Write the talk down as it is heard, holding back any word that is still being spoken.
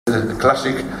The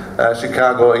classic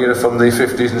Chicago era from the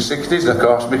 50s and 60s, and of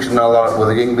course mixing all that with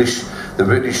the English, the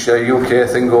British UK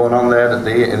thing going on there in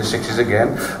the 60s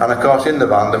again. And of course in the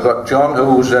band I've got John,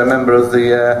 who's a member of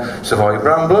the Savoy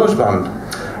Brown Blues Band.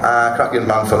 Cracking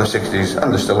band from the 60s,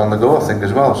 and they're still on the go, I think,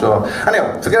 as well. So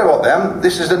anyway, forget about them.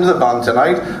 This is another band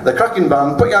tonight, the cracking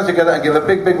band. Put your hands together and give a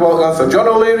big welcome for John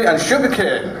O'Leary and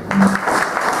Sugarkane.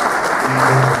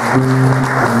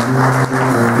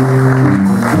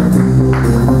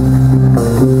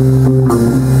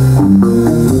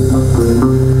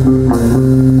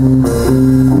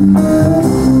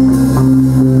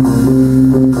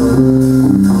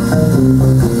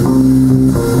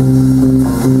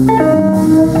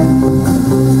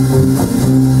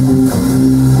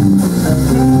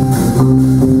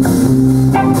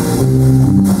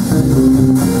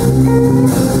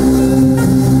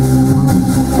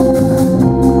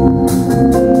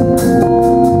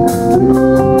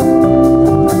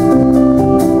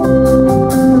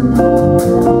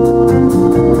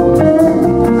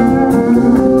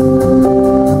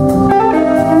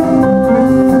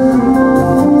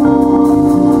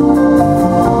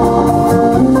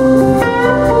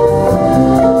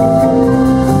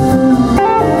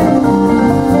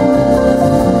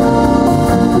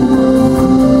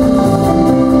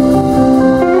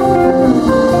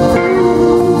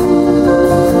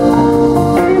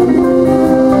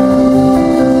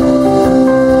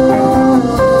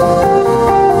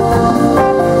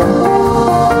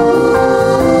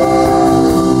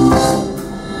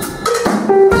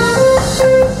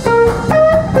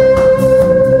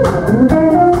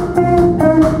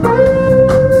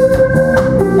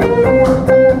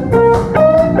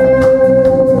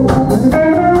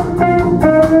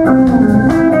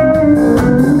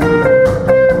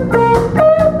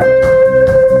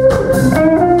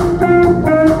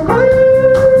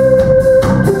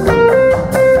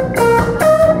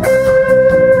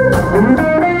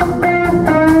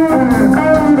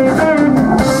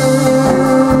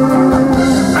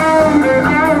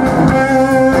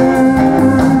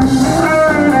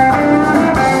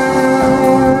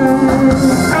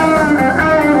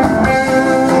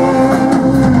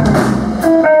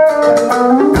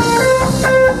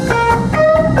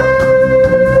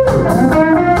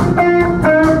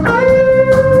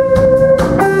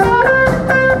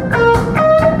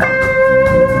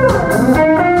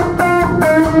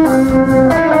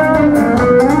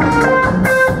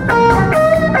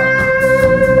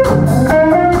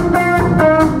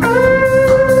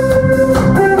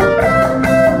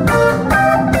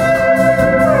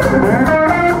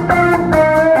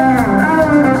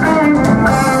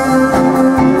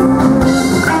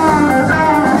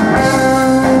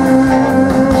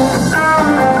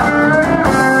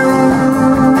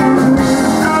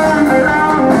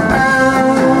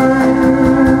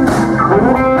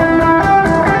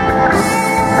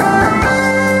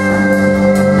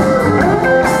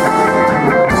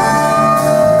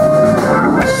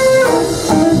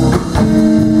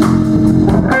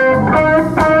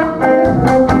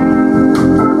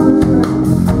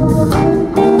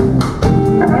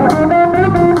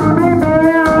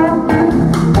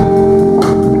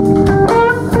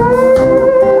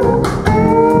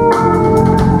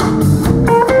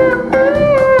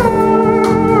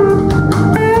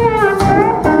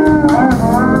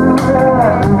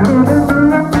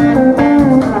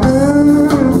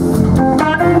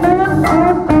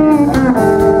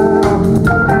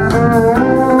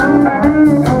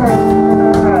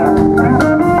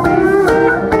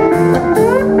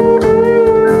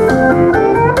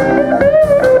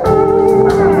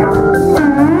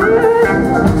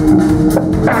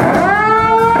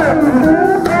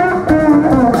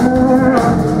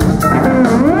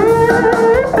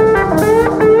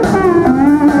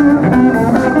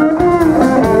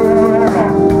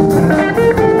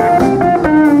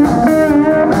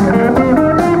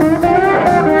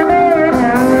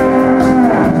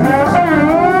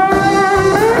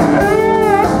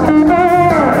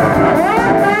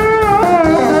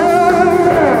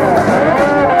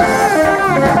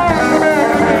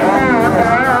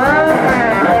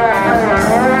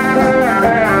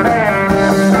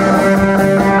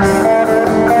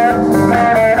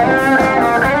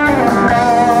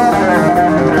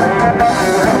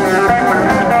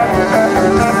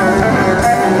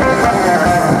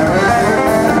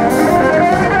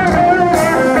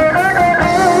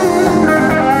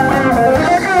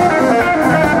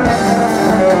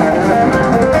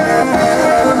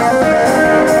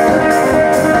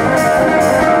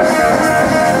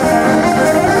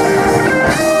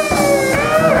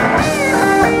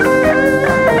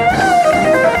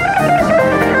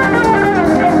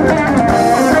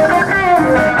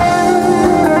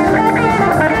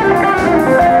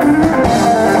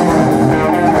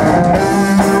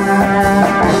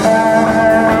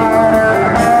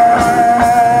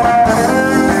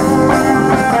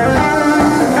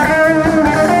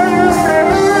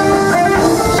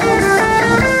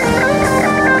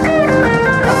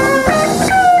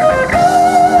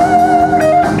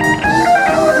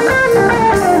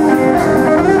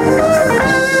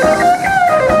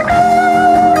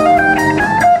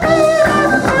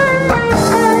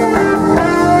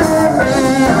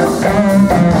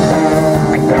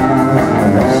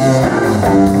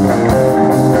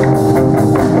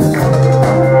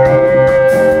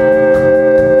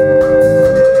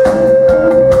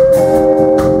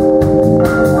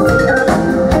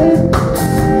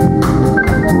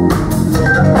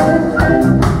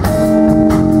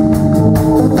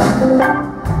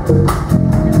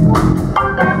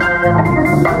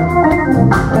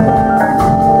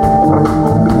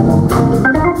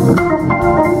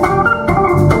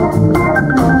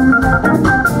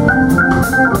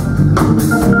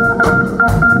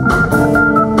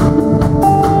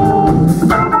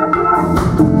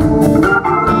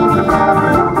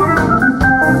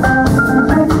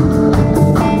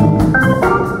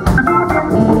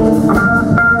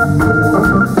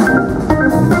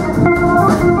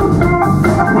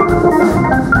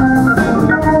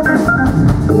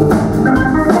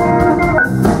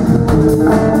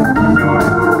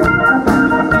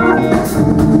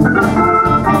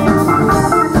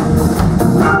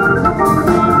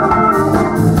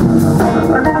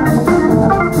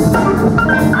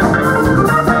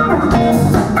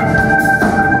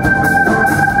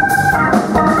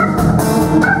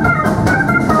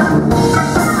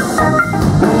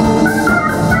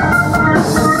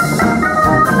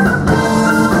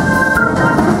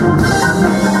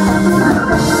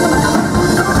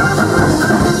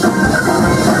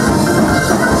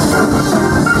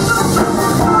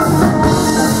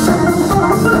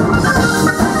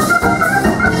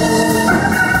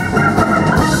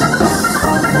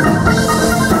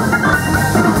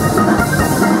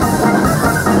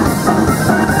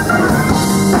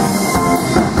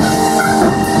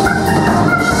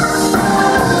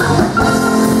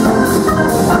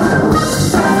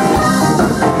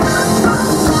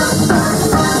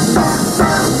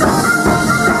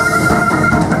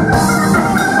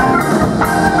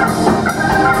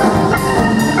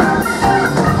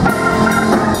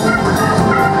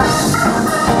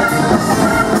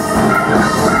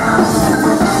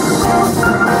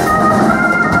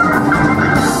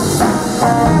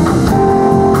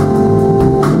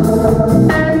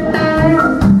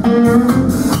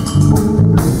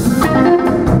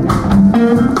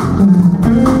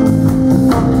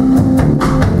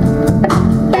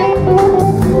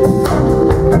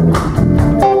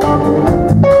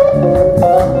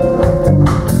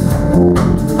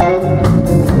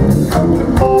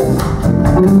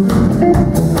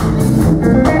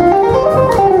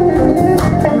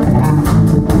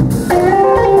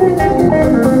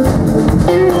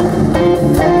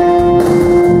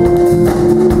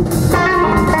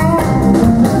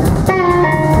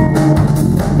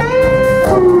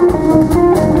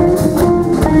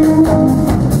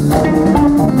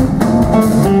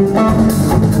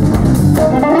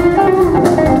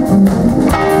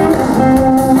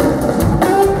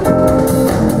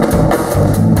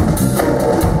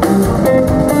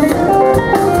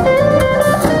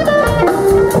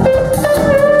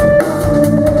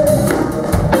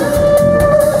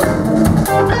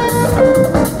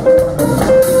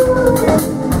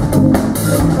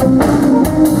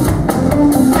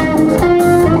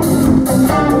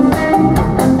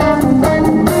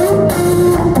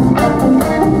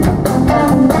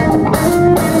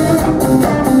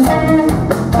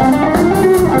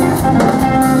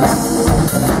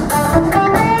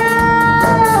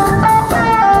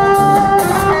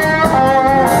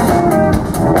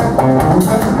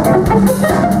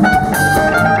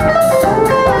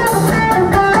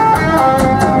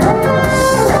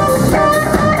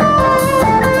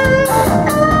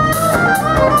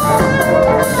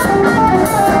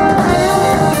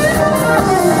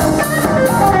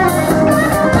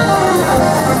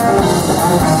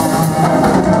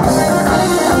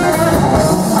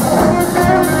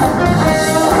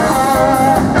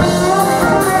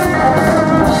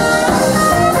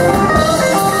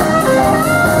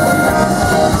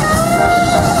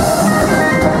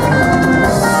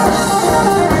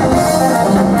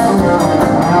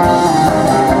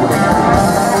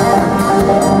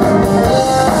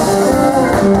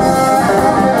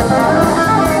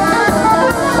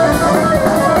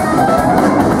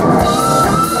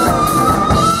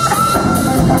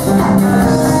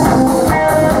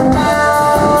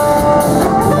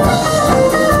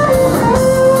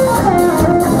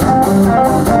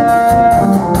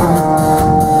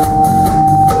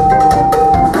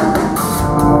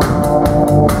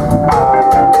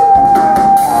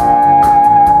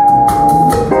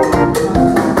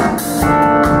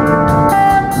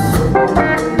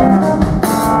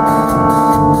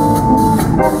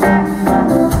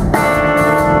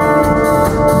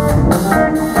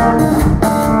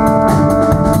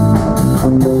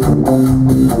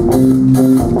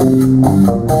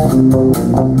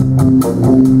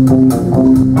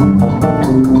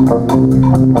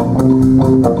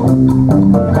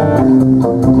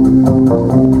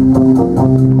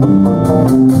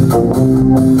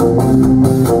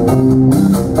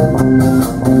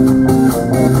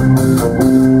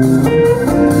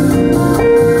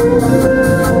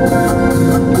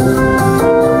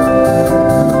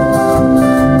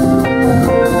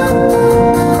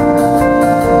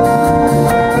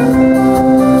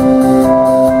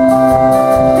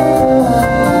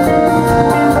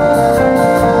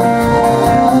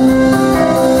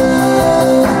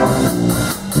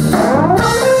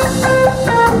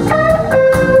 Thank you.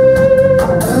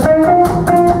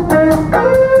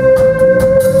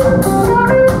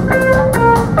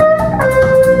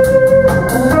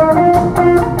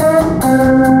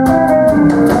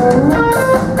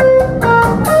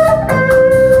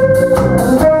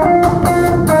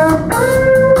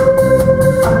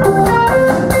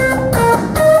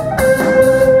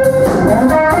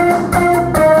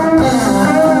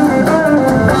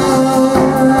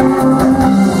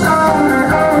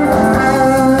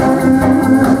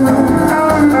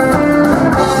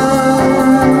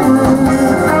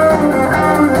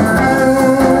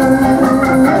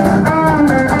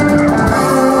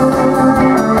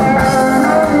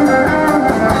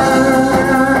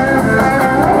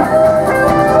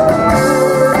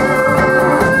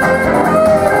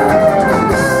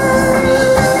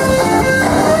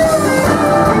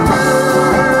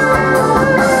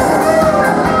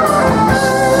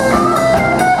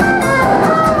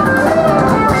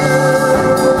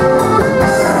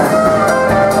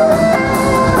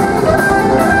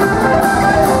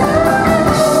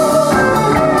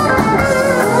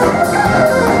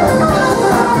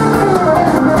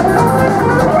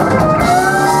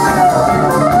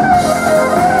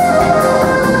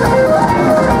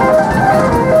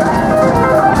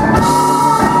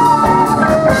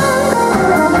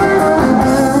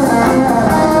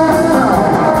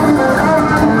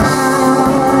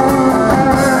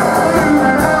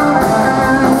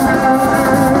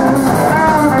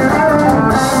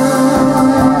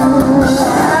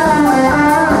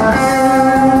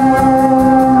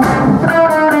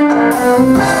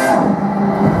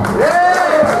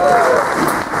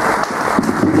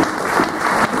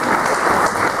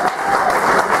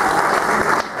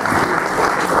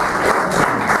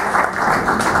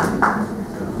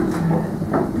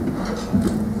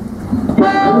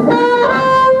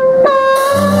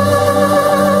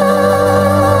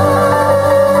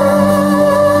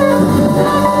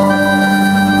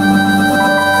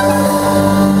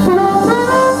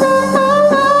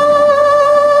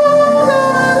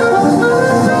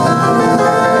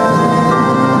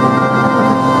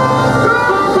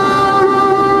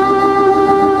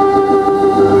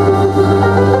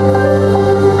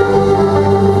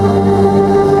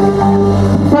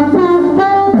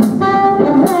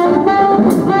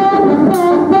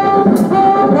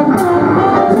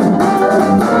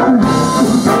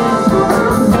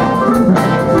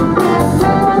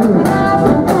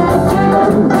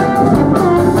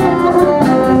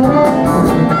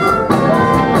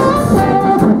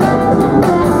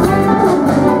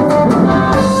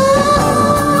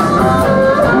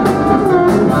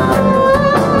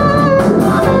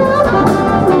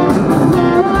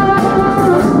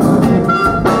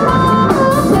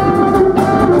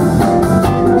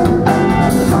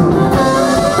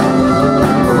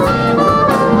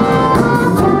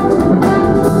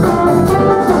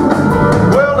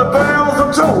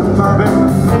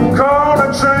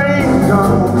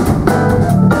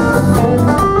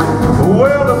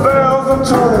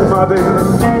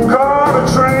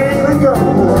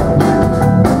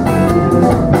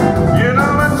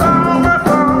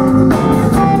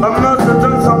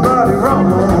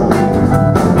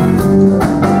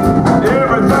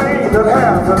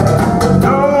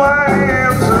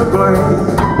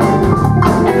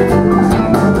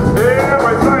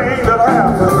 Everything that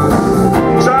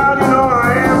happened, child, you know I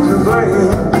am to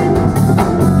blame.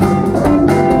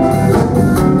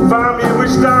 Find me a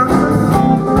witch doctor,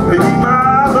 maybe my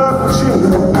love will change.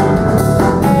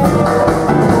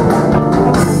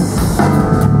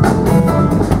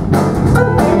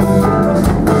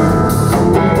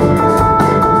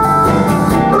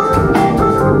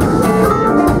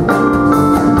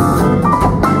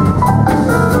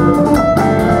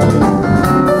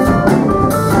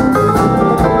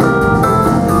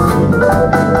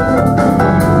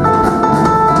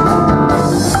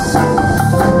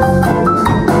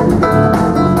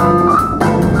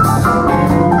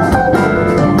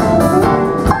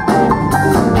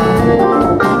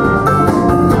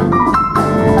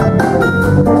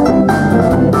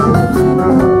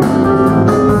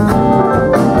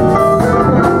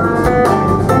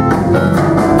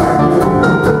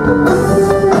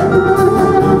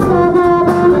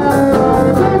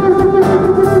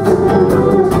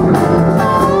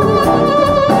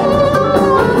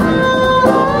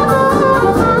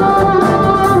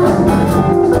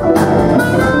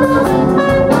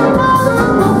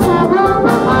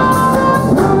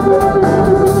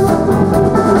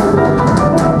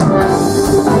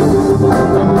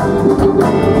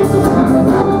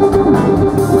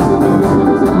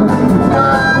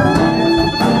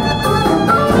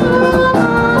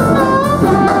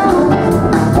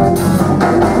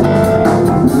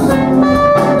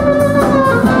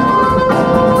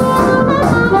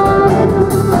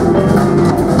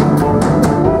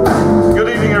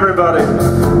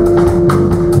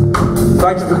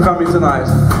 Thank you for coming tonight.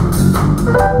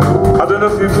 I don't know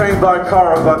if you came by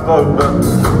car or by boat, but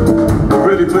we're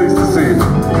really pleased to see you.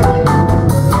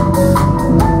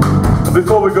 And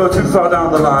before we go too far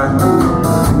down the line,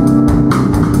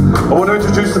 I want to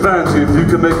introduce the band to you, if you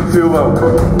can make them feel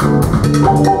welcome.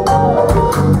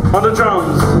 On the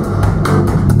drums,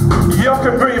 Yuck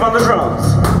and Breathe on the drums.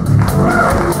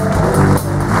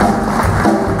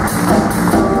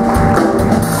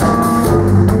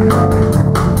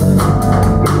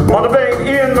 On the bass,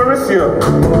 Ian Mauricio.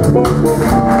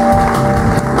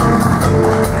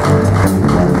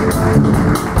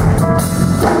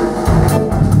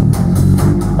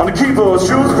 On the keyboards,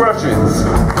 Jules Brushes.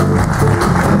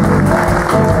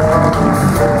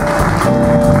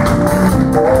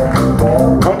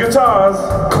 On guitars,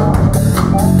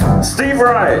 Steve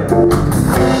Wright.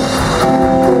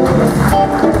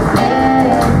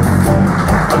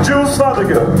 And Jules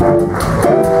Fothergill.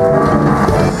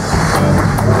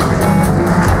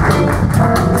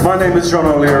 My name is John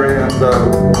O'Leary, and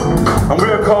I'm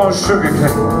going to call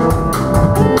Sugarkane.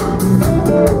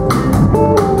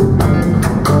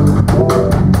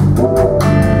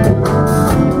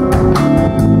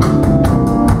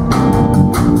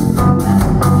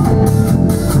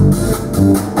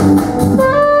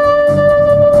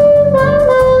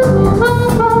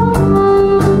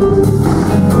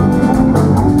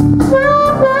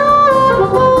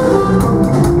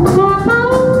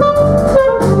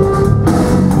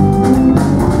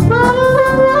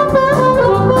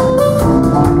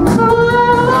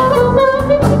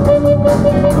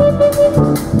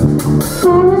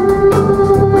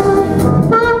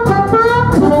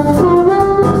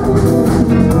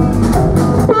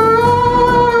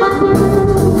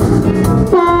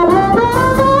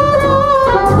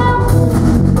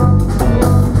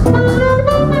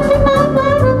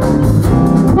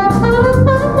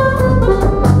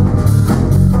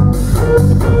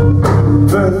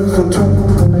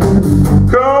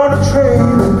 Gonna train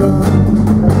and go.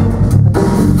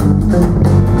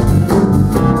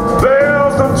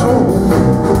 Bells don't toll.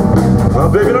 My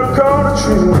baby don't call the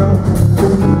train and go.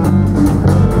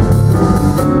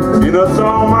 You know it's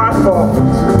all my fault.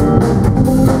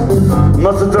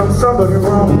 Must have done somebody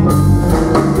wrong.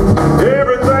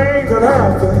 Everything that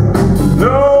happened,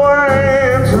 no, I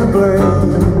am to blame.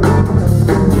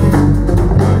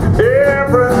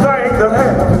 Everything that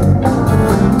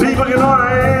happened, people, you know I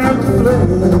am to blame.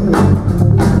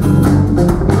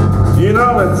 You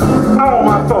know it's all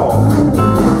my fault.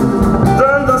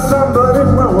 Done to somebody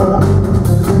wrong.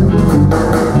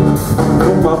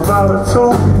 Oh, my father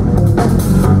told me,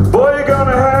 boy, you're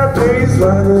gonna have days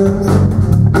like this.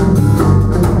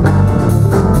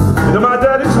 You know my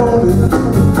daddy told me,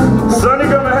 son,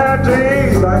 you're gonna have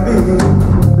days like these.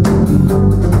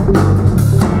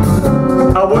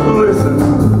 I wouldn't listen.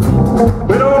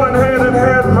 Went on ahead and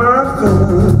had my fun.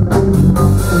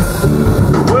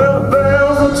 Well, the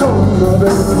bells are told, my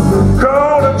baby,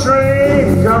 call the train,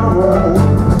 come on.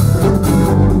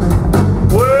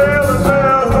 Well, the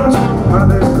bells are told, my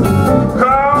baby,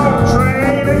 call the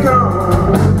train and come on.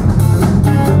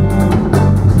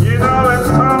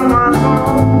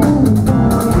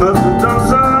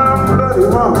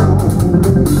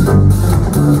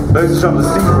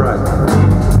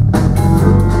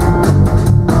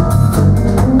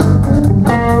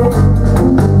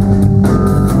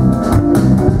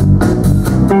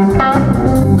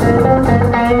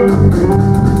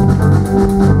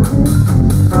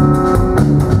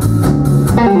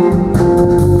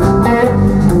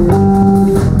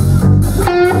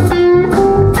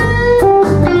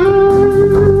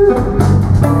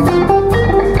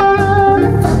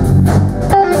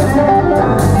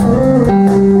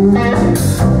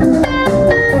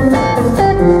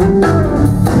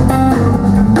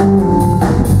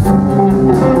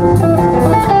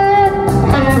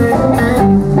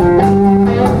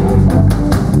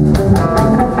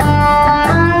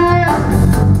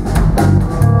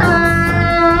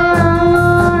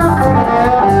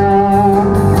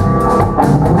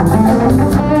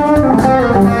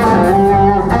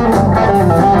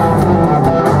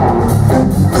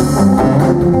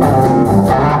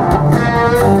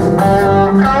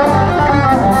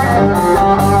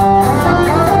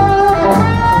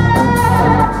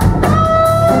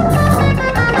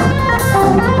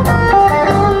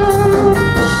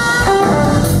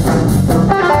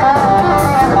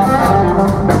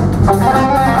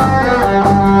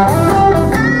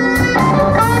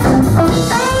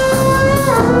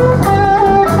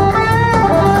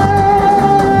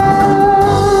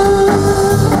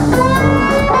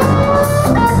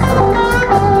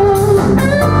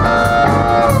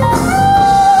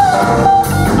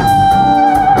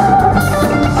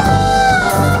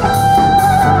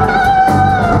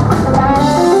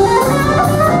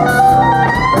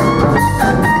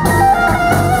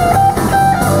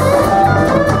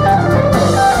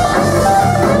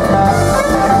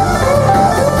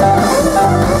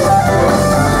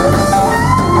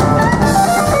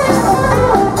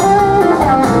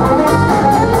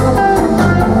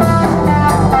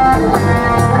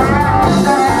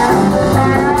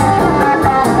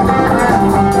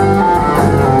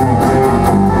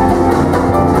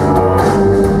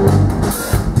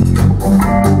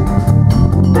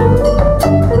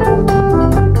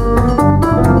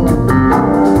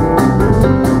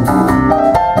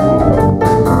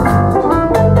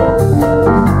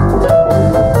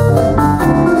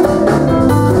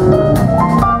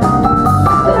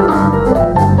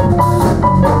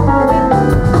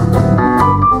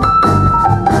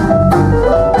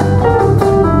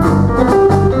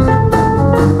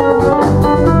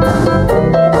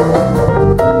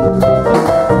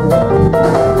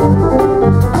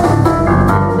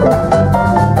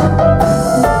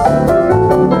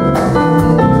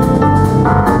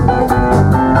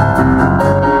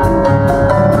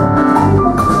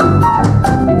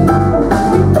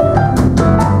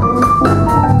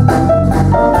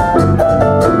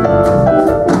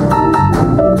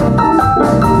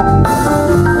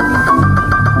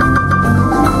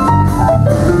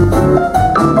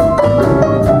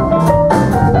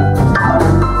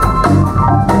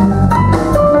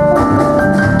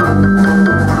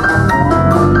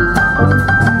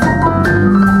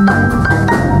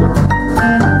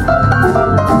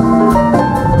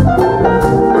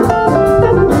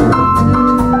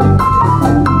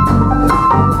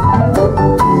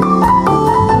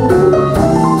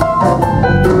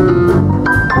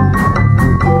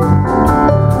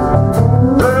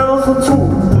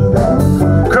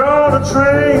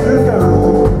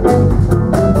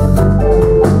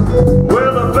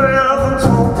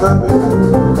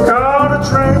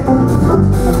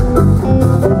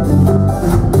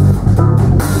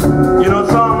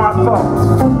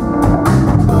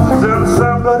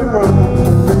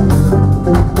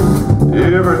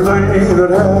 everything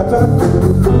that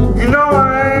happened, you know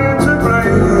I ain't to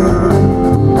blame.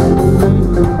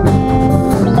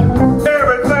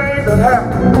 Everything that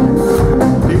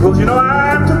happened, people, you know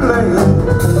I'm to blame.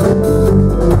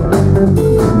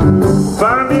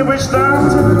 Find me a witch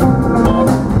doctor,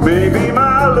 maybe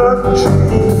my luck will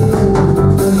change.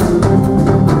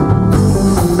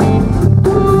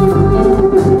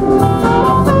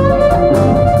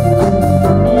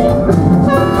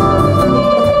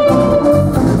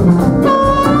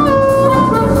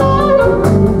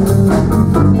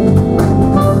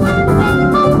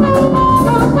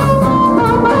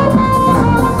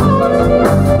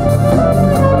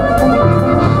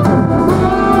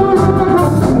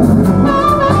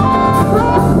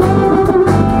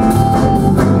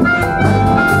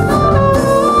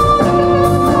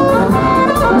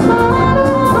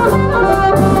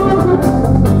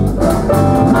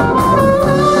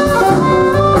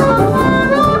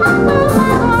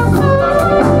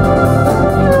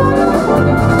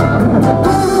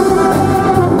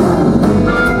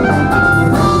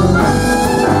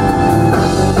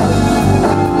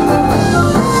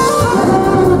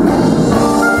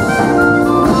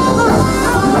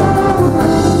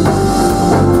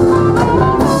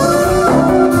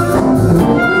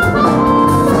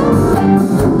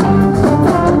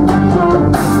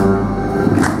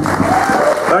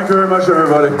 Thank you very much,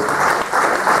 everybody.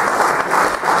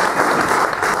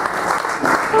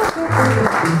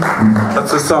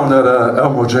 That's a song that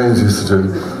Elmore James used to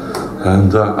do,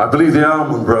 and I believe the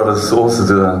Allman Brothers also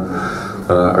did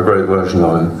a great version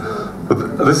of it.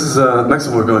 But this is next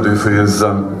one we're going to do for you is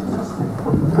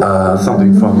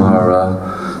something from our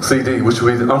CD, which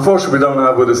we unfortunately don't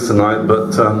have with us tonight,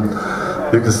 but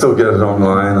you can still get it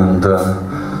online. And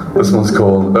this one's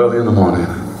called "Early in the Morning."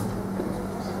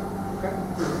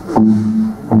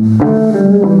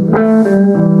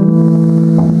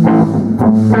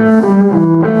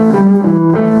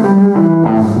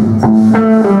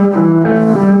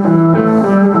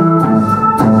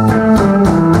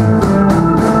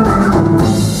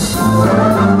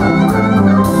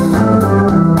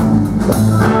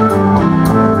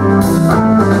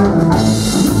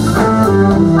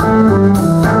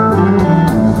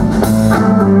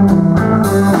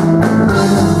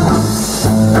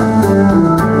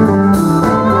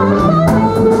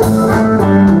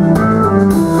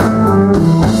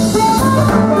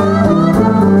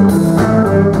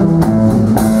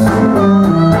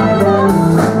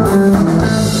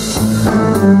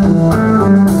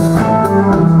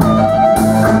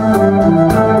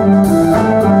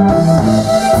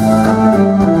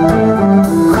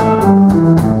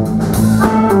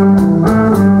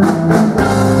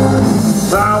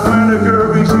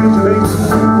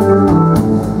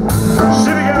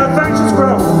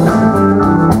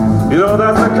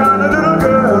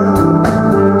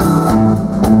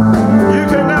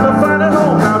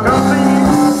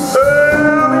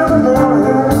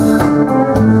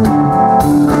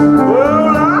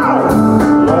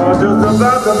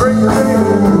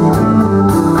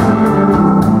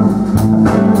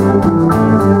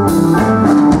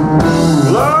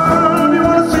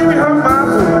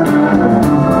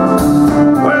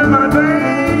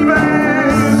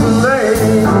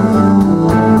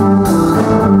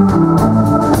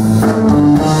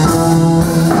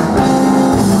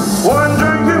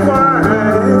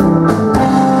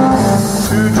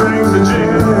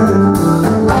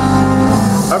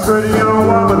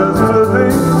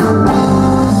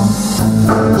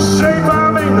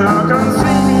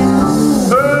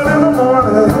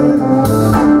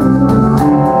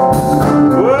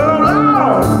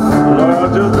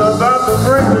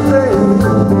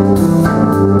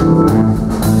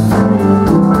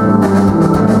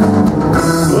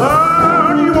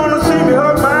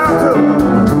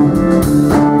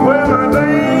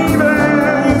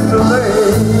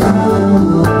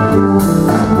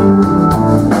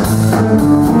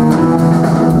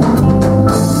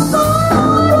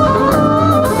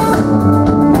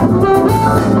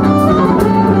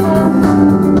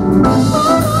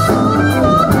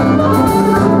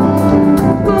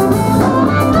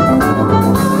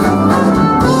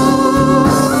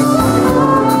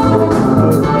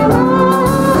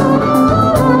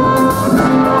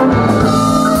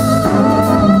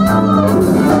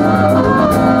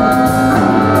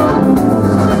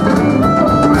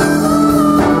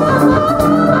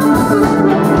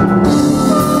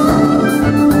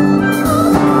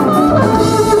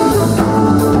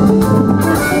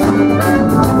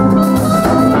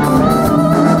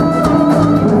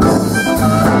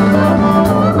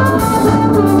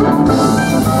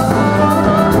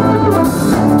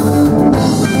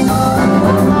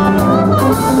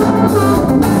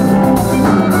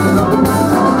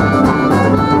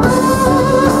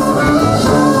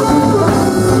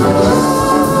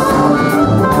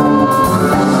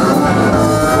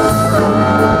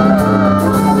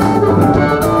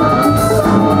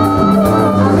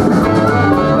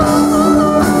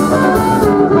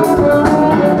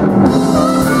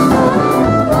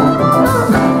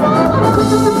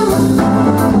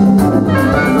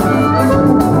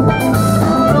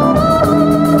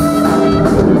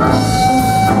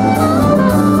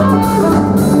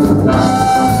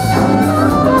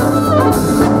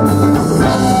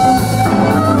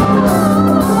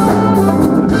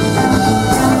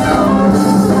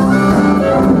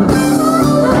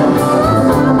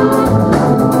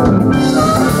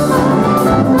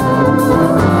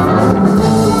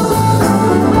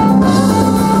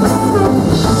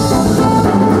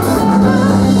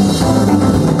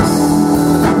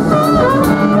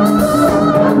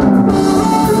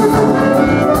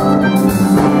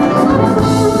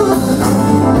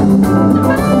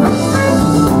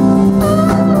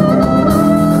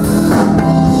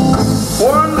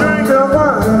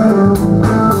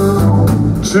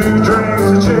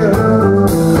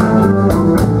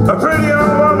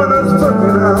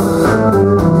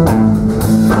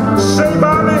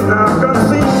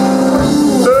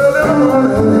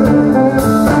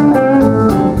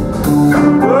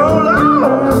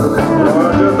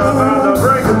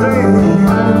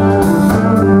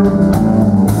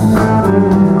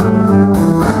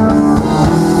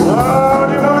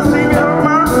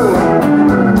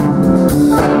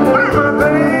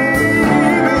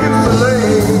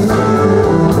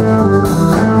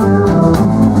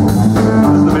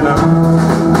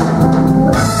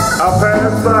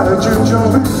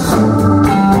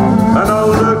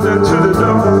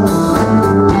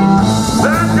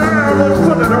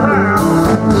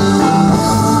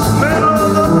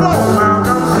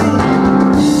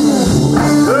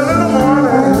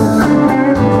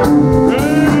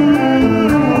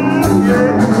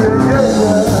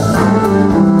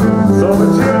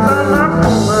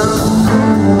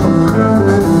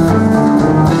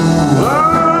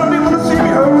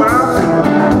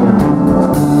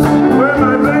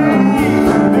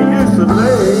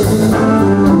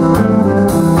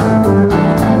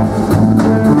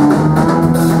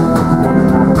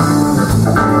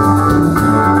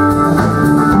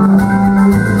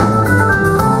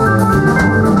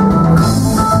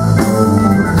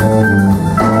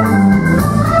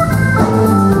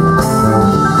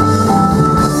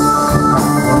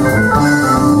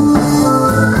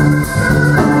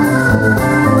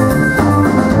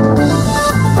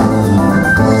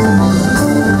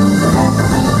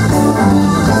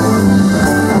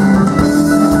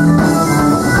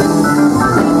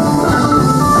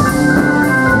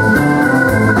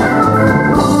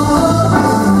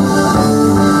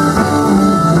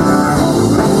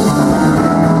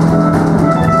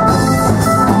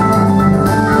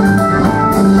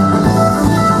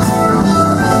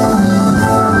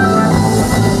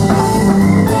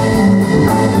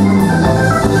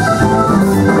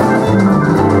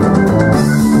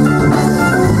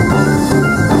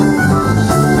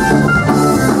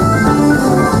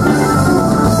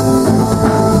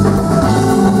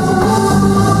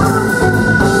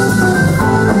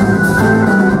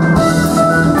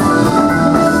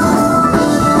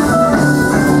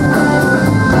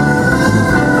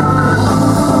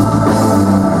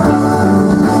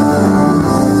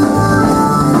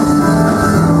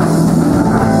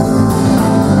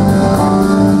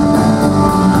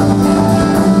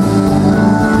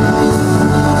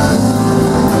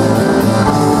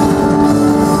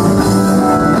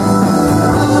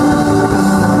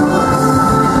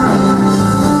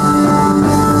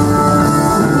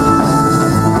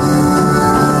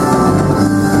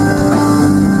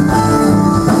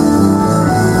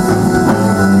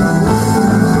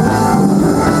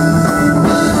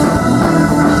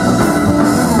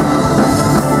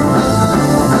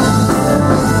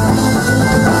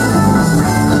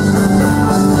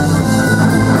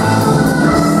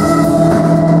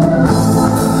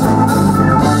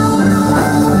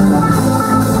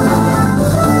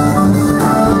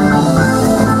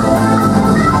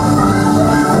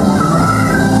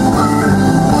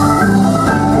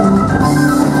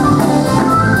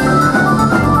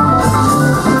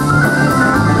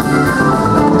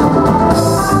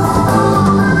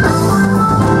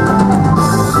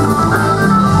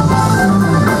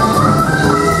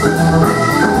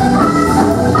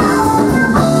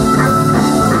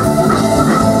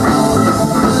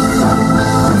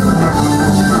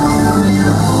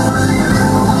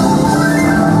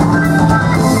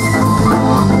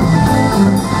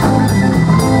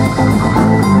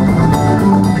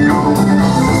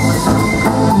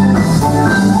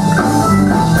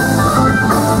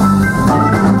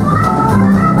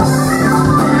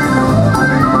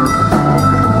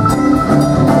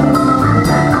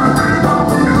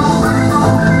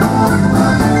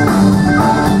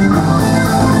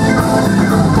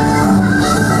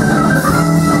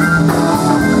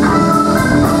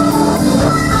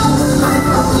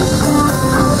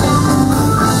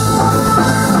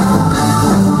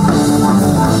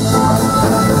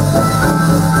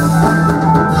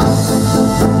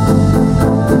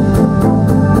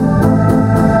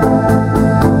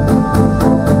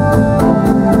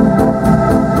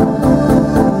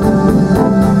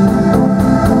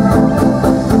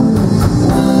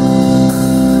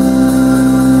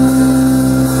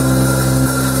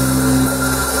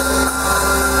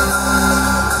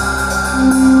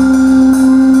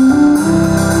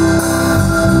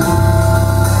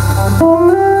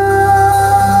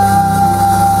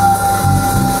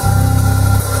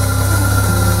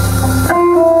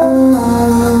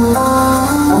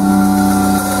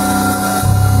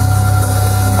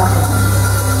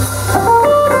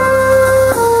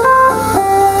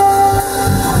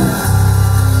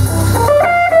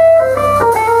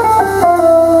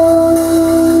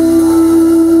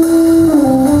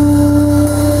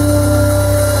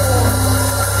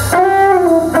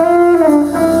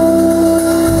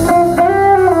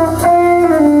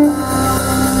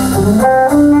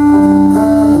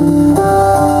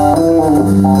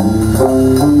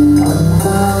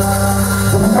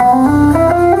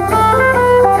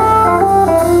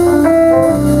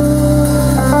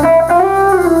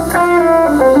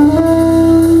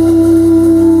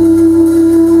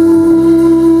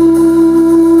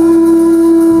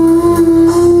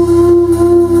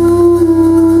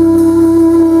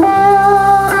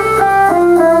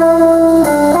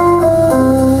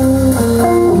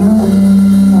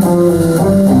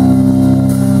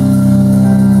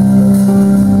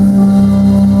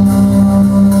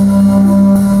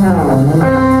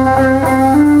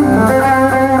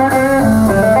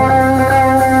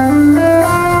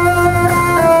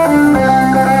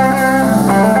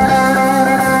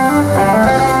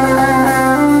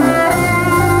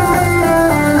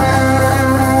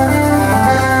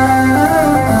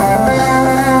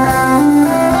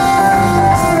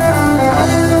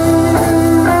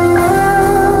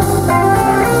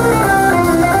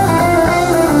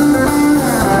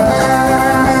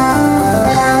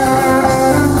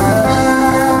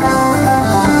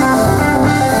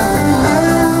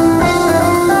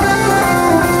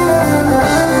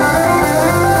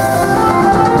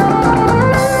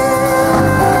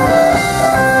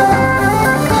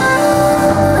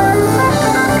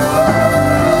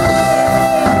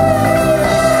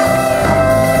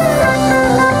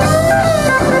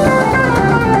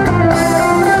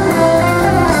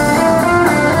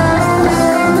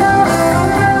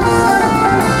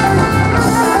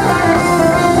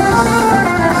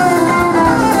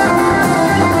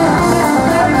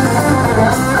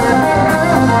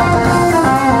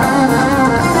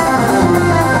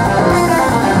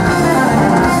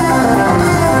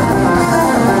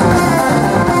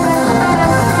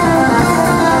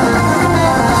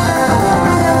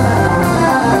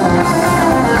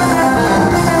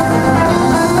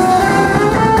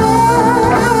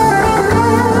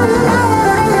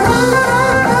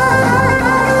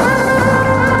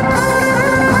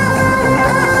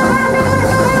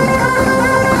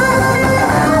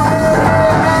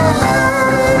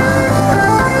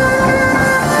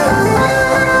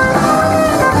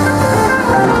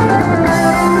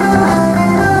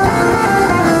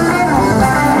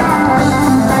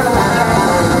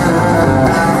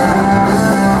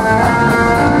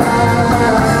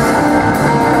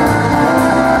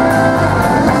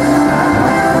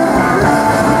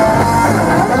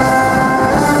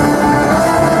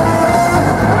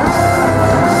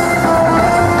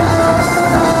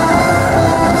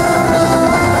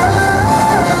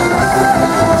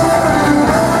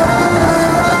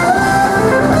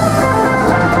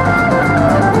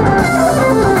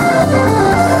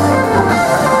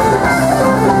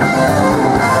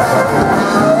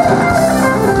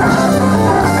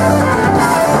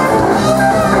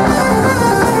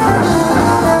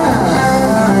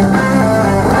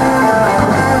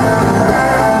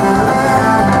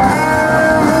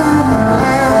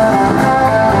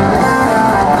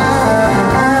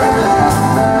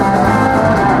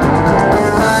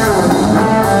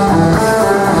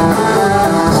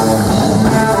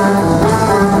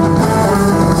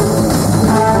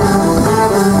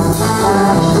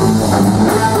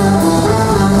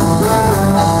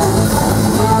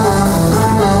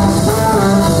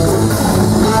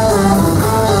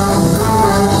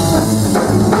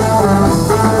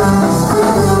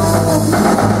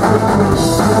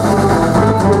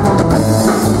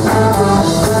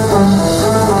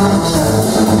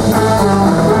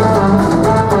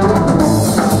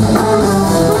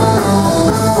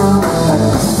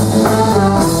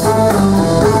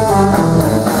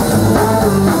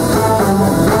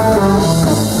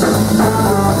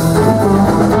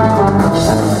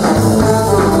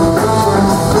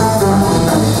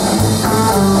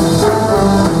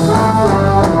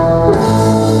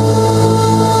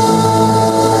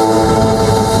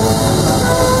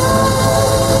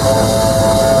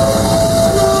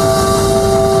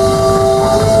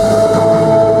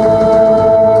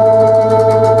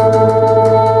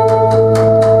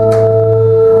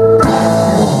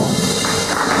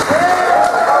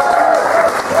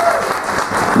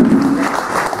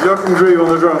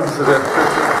 drums today.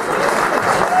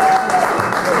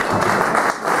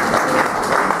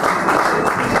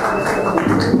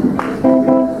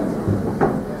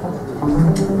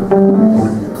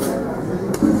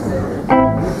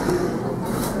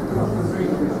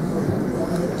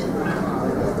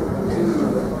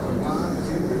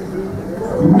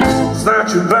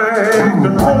 Snatch your bag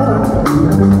and hold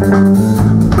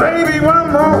baby one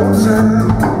more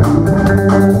time.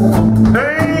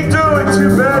 Ain't doing too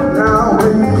bad now,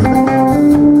 baby.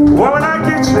 When I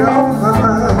get you off my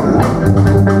mind.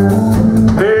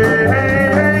 Hey, hey,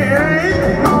 hey,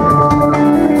 hey,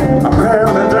 I'm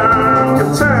having a darn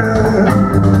good time.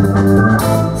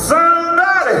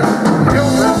 Somebody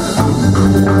help me.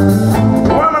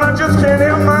 Woman, I just can't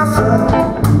help myself.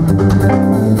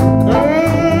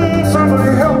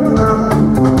 Somebody help me now.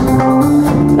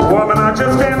 Woman, I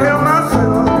just can't help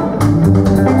myself.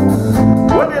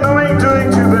 Well, you know, I ain't doing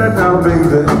too bad now,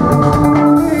 baby.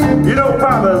 You know,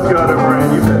 Papa's got a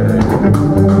brand new bag.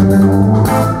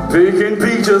 Picking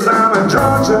peaches out in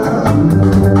Georgia.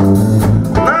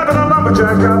 Having a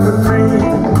lumberjack up in Maine.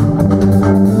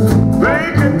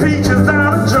 Picking peaches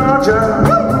out in Georgia.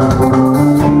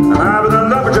 Having a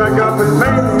lumberjack up in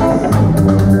Maine.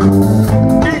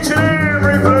 Each and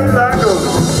every place I go,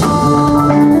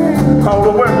 all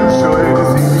the women sure hate to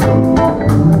see me go.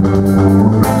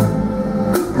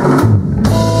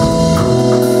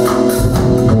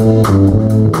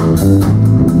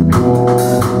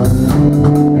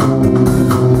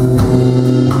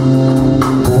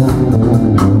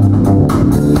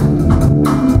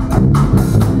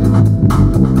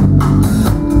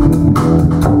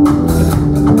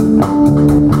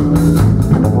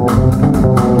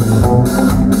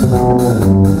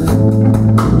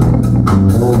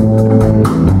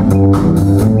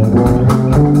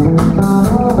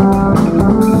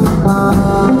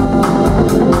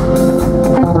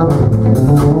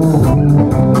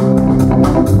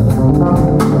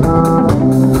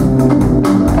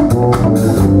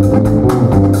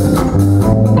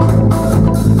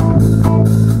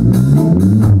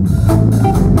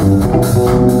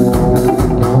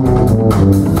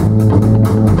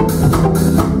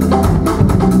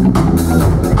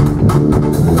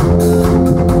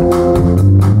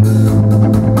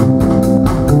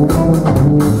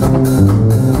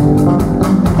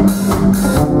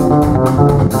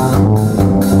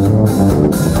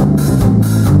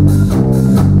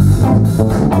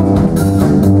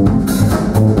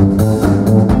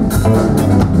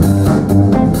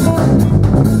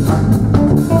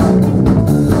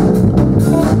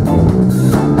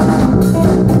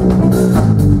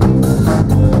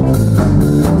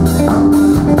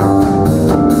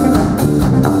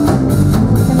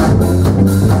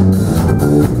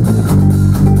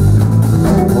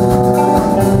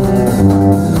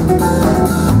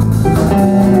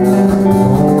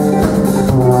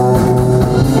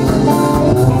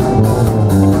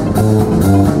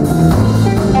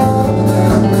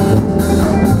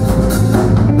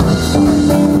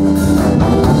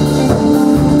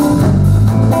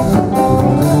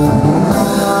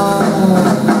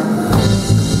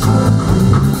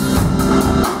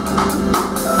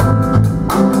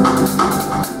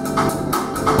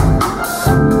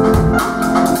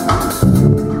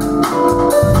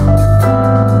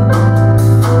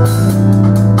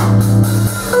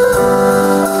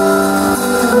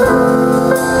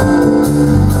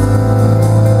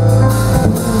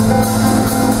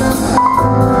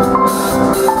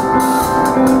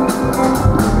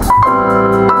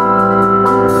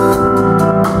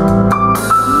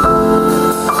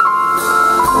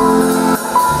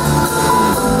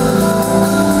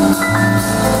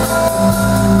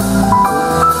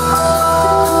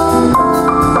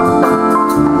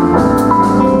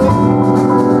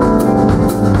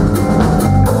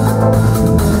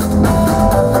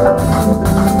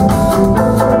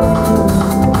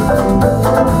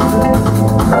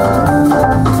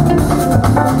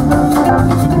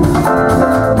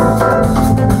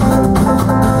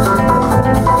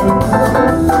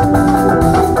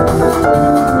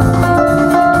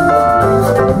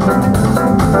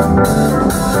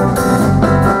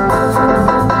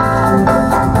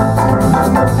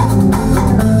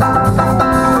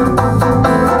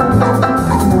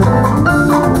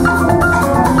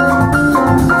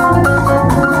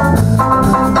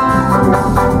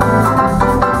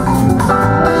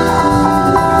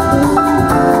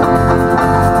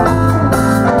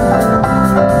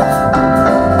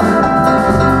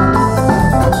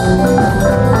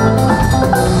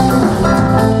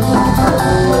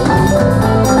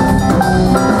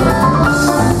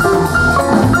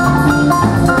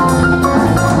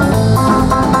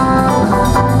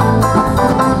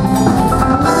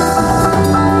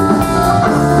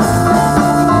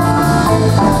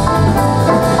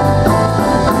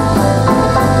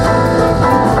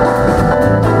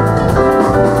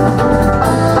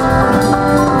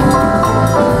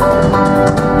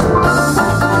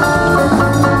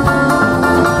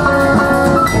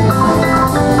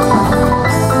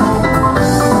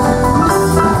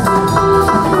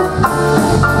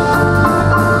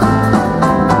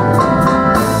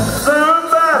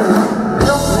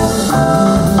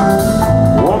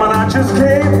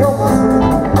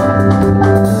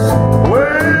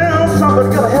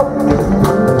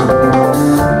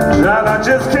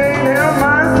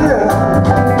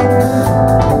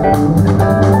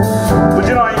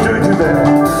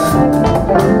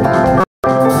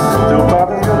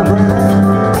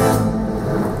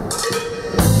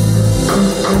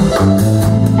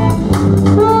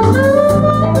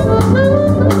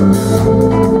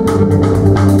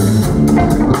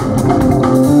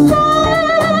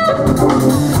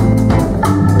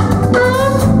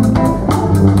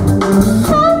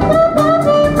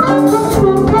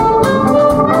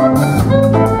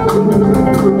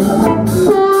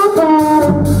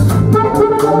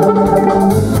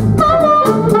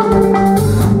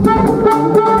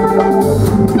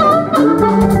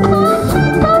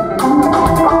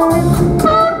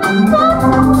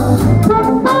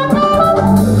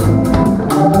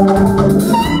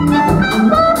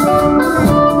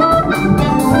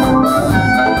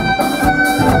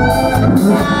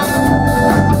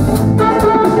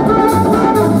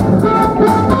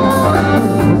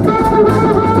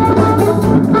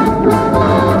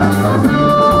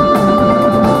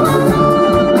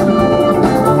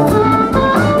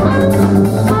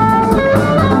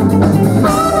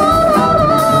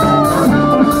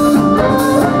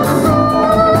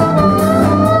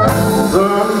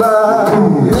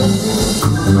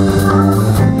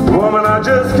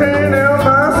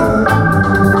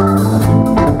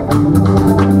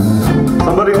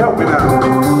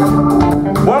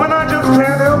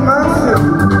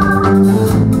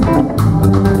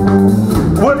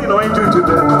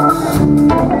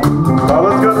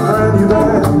 Papa's got a brand new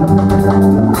band,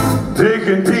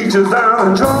 picking peaches down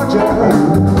in Georgia,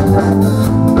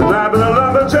 and I've been a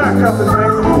lumberjack up in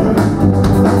Maine,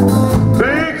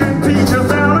 picking peaches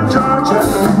down in Georgia,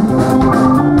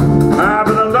 and I've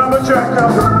been a lumberjack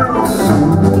up in Maine.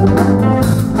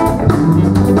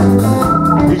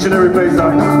 Each and every place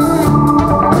I go,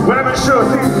 women sure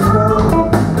think you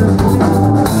know,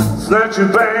 snatch your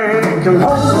bank and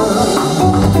hold on.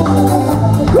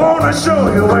 Wanna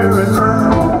show you where it's at.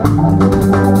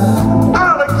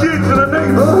 All the kids in the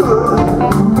neighborhood,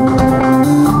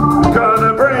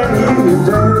 gonna bring you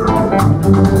down.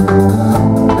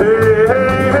 Hey,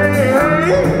 hey, hey,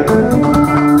 hey,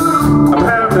 I'm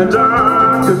having a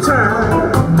darn good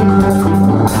time.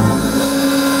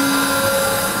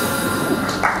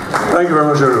 Thank you very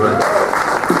much, everybody.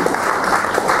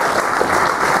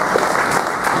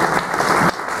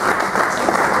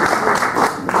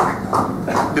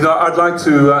 You know, I'd like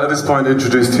to, at this point,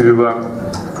 introduce to you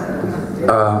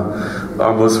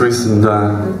our most recent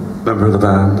member of the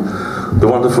band, the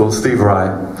wonderful Steve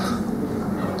Wright.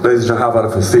 Ladies and gentlemen, how about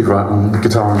it for Steve Wright on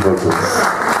guitar and vocals?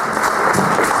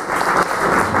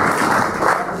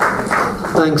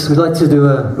 Thanks. We'd like to do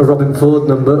a Robin Ford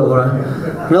number, or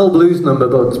an old blues number,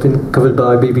 but it's been covered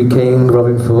by B.B. King,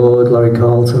 Robin Ford, Larry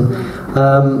Carlton,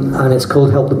 and it's called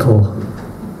Help the Poor.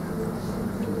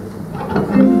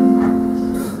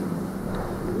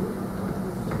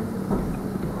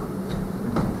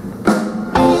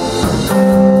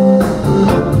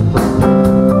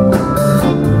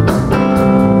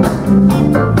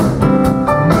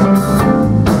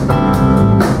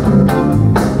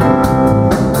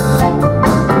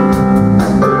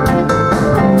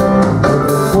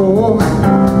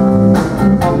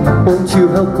 Won't you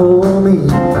help poor me?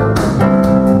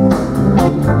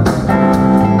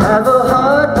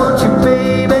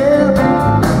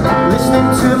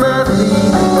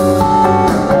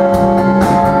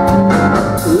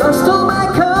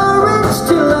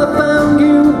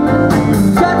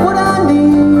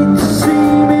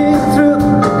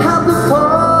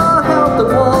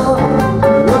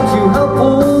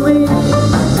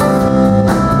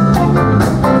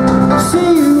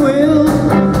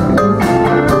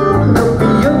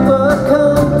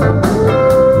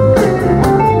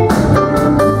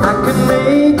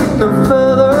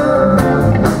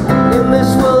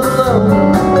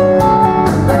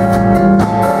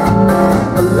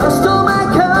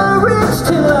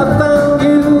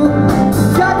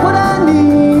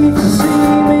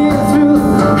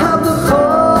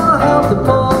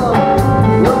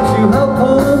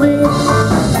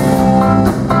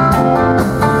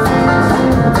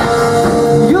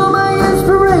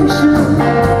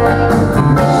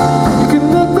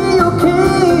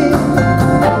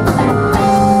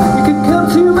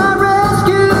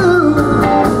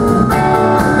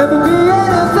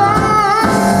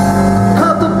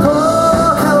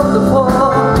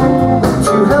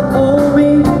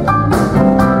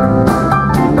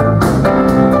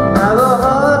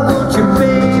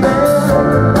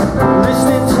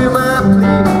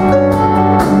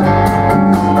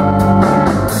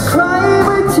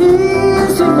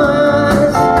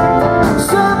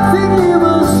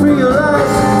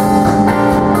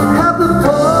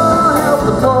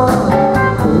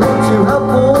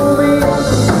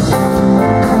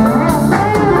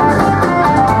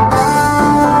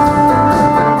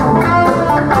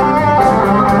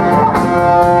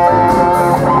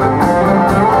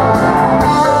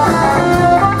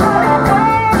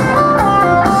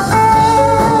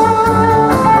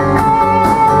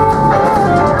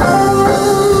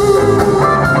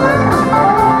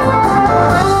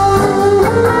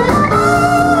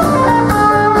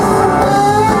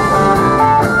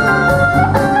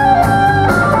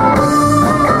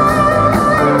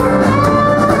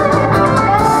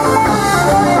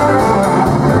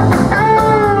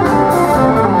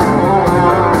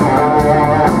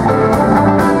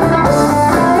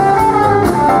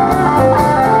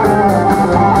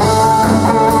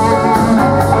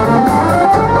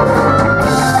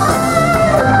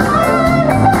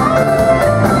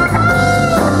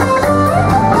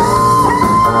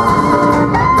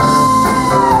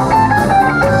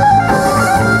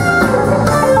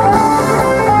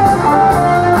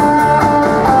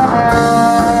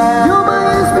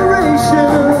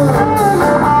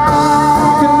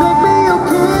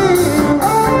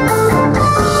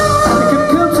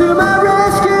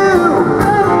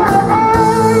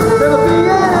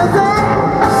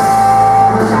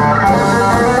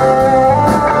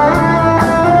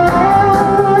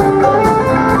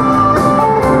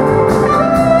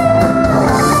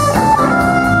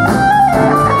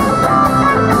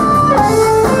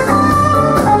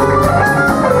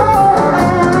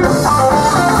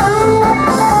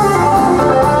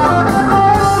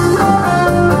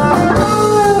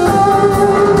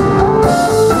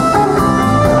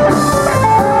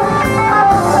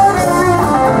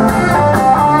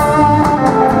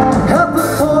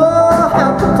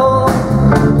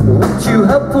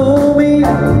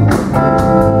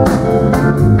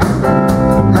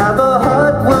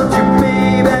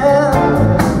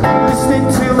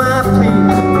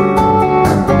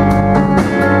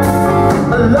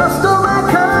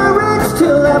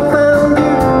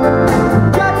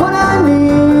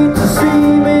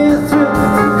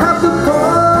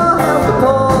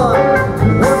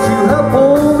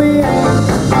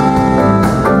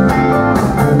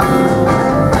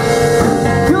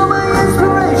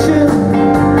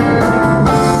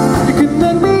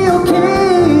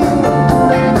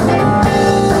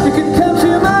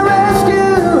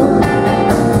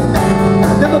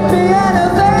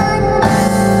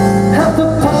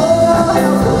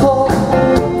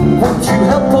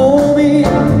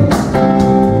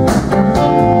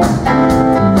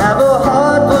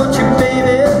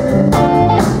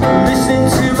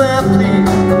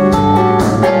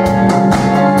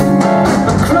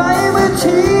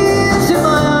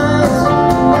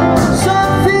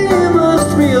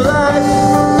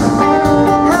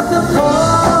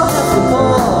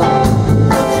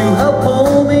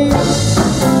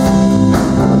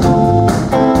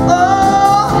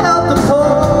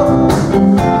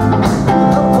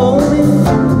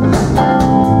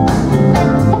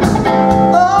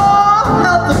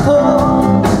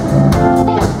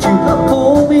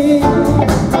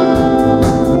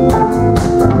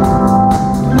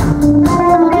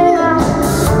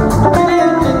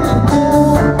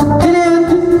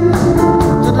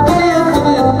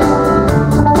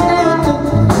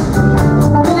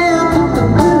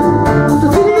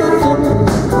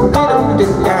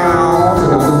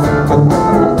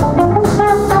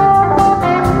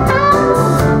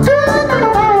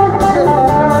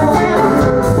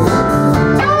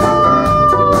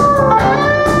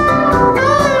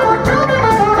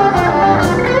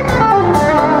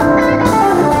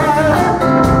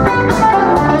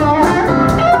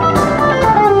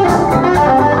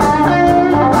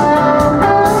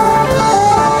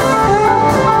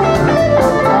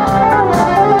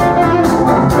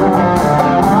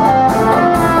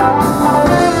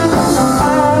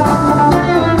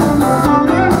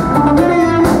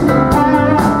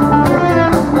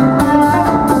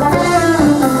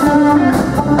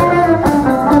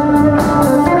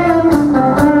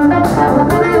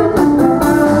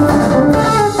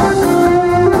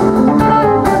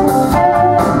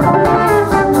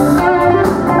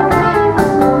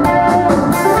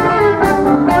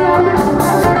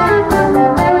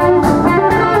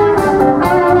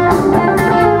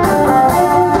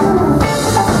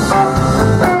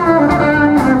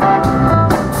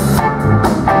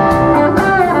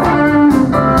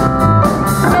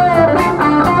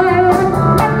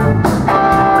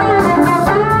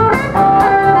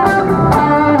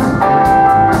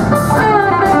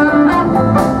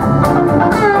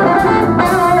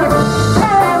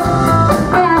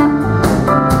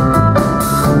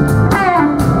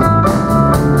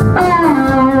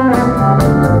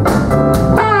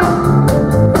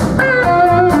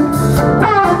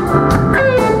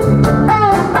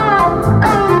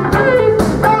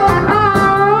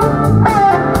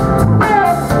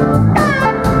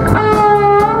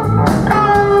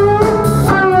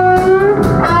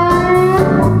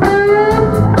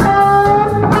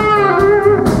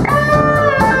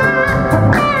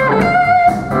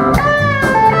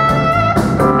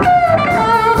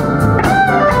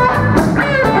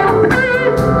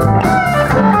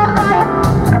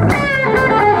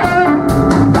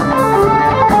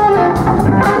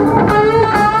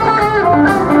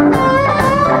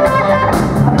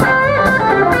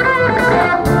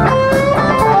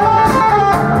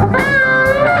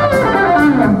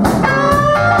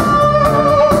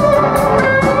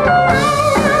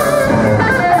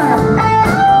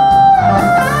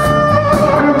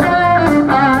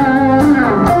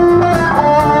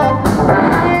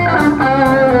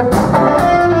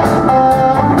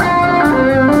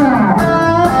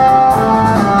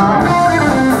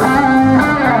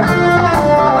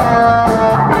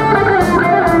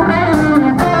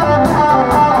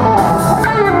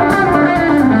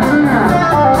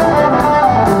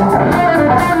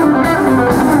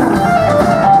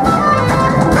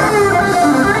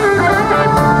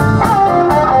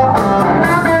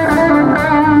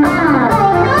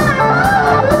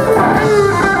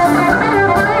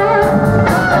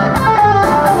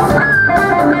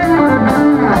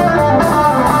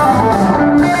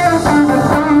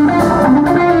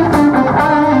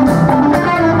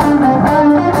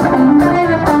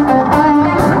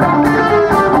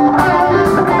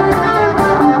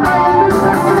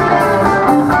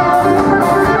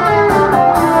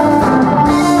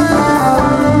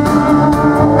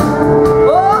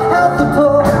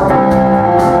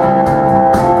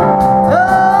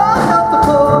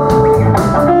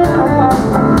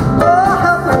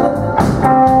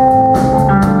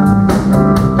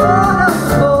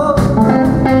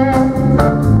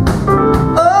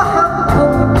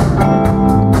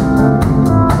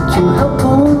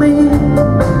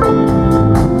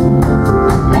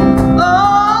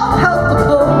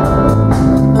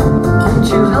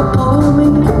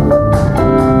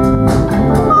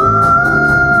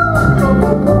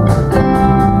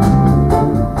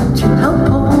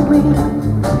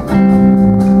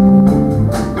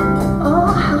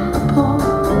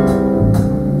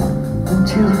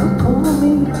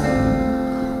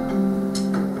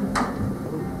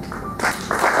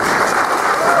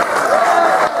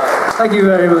 Thank you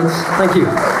very much. Thank you.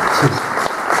 Cheers.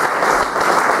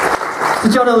 To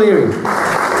John O'Leary.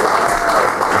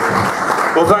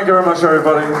 Well, thank you very much,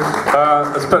 everybody.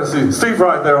 Especially Steve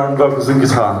Wright there on vocals and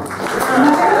guitar.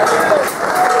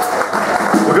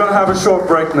 We're going to have a short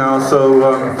break now, so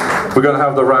we're going to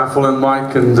have the raffle, and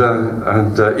Mike and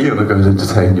Ian are going to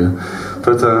entertain you.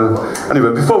 But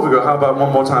anyway, before we go, how about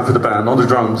one more time for the band on the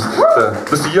drums?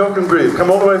 Mr. Joachim Grieve,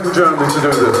 come all the way from Germany to do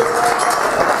this.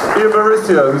 Ian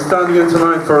Mauricio, who's standing in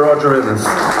tonight for Roger Innes.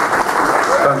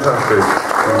 Fantastic.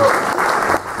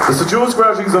 Mr. Jules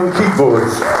Grouching's on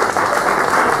keyboards.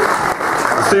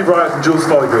 Steve Wright and Jules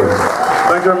Folligreen.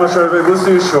 Thank you very much, everybody. We'll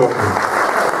see you shortly.